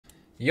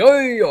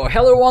Yo,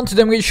 hello everyone,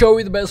 today I'm going to show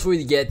you the best way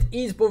to get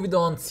esports with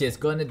on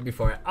Csgonet.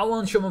 Before I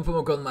want to show my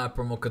promo code. My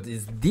promo code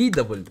is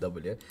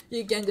DWW.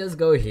 You can just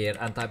go here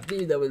and type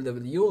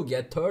DWW. You'll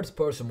get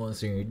third-person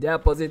monster in your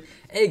deposit.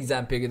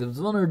 Example, you get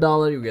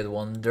 $100, you get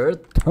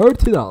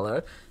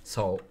 $130.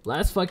 So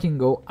let's fucking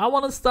go. I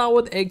want to start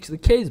with actually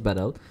case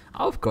battle.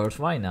 Of course,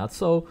 why not?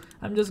 So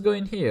I'm just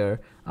going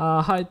here,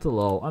 high to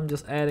low. I'm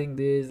just adding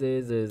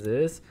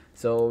this.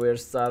 So we're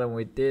starting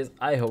with this.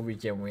 I hope we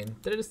can win.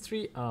 There's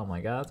 3. Oh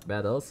my god,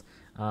 battles.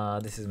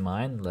 This is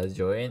mine. Let's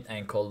join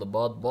and call the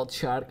bot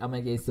shark. I'm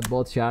against the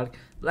bot shark.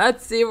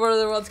 Let's see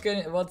further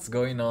what's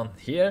going on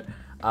here.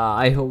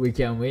 I hope we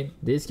can win.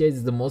 This case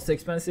is the most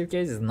expensive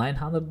case. It's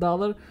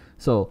 $900.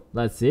 So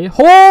let's see.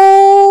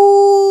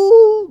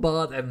 Whole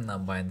bot. I'm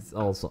not buying this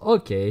also.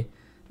 Okay,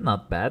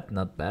 not bad.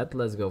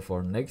 Let's go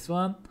for next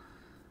one.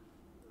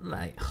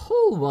 Like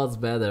whole was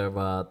better,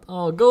 but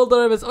oh, gold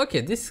is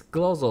okay. This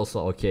gloves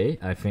also okay,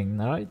 I think,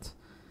 right?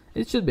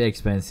 It should be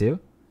expensive.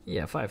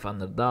 Yeah,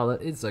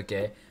 $500. It's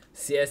okay.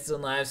 CS2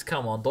 knives,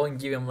 come on, don't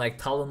give him like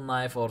talon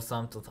knife or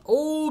something.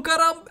 Oh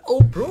god,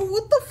 oh bro,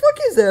 what the fuck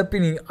is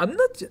happening?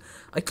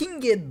 I can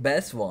get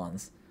best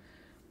ones.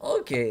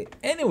 Okay,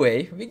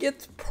 anyway, we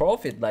get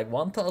profit like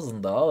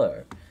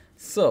 $1,000.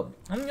 So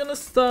I'm gonna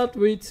start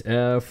with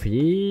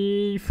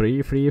free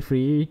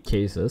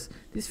cases.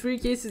 These free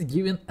cases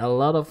giving a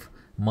lot of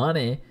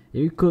money.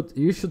 You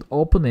should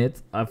open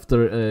it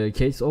after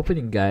case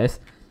opening,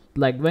 guys.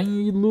 Like when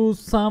you lose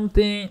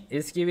something,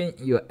 it's giving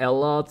you a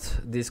lot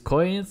these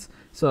coins.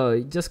 So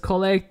you just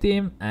collect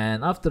them,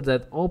 and after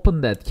that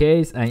open that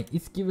case, and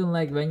it's giving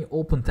like when you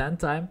open 10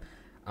 times,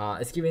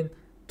 it's giving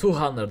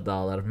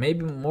 $200,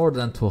 maybe more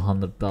than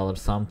 $200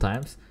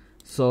 sometimes.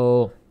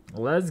 So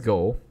let's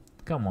go.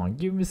 Come on,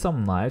 give me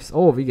some knives.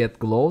 Oh, we get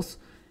gloves.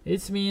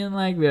 It's mean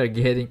like we are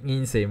getting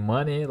insane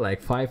money,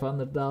 like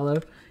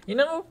 $500. You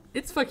know,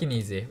 it's fucking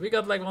easy. We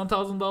got like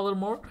 $1,000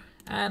 more,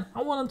 and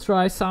I want to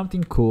try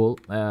something cool.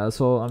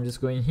 So I'm just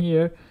going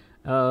here.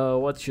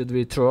 What should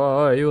we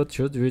try?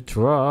 Okay,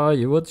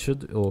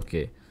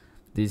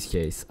 this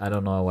case. I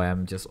don't know why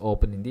I'm just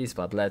opening this,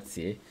 but let's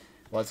see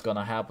what's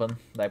gonna happen.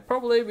 Like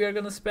probably we are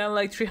gonna spend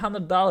like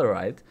 $300,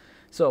 right?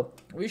 So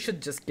we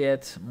should just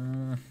get.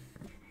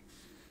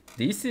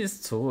 This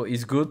is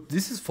good.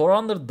 This is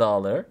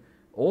 $400.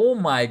 Oh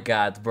my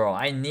god, bro!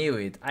 I knew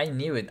it. I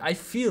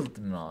feel it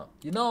now.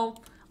 You know,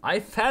 I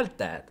felt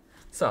that.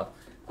 So,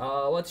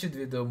 what should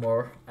we do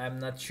more? I'm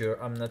not sure.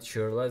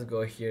 Let's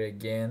go here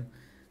again,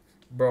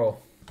 bro.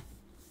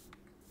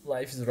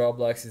 Life is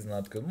Roblox is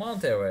not good.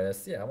 Mount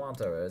Everest, yeah,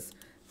 Mount Everest.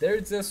 There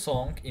is a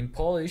song in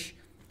Polish,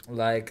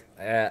 like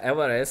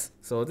Everest.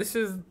 So this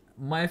is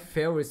my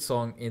favorite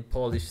song in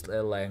Polish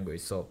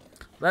language. So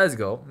let's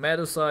go.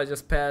 Medusa I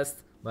just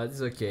passed. But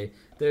it's okay.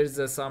 There's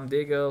some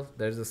Deagle,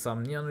 there's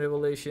some Neon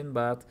Revelation,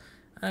 but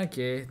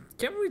okay.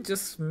 Can we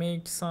just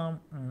make some?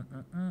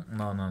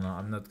 No,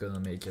 I'm not gonna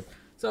make it.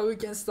 So we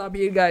can stop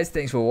here, guys.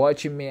 Thanks for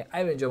watching me.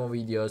 I enjoyed my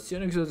videos. See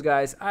you next time,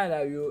 guys. I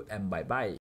love you and bye bye.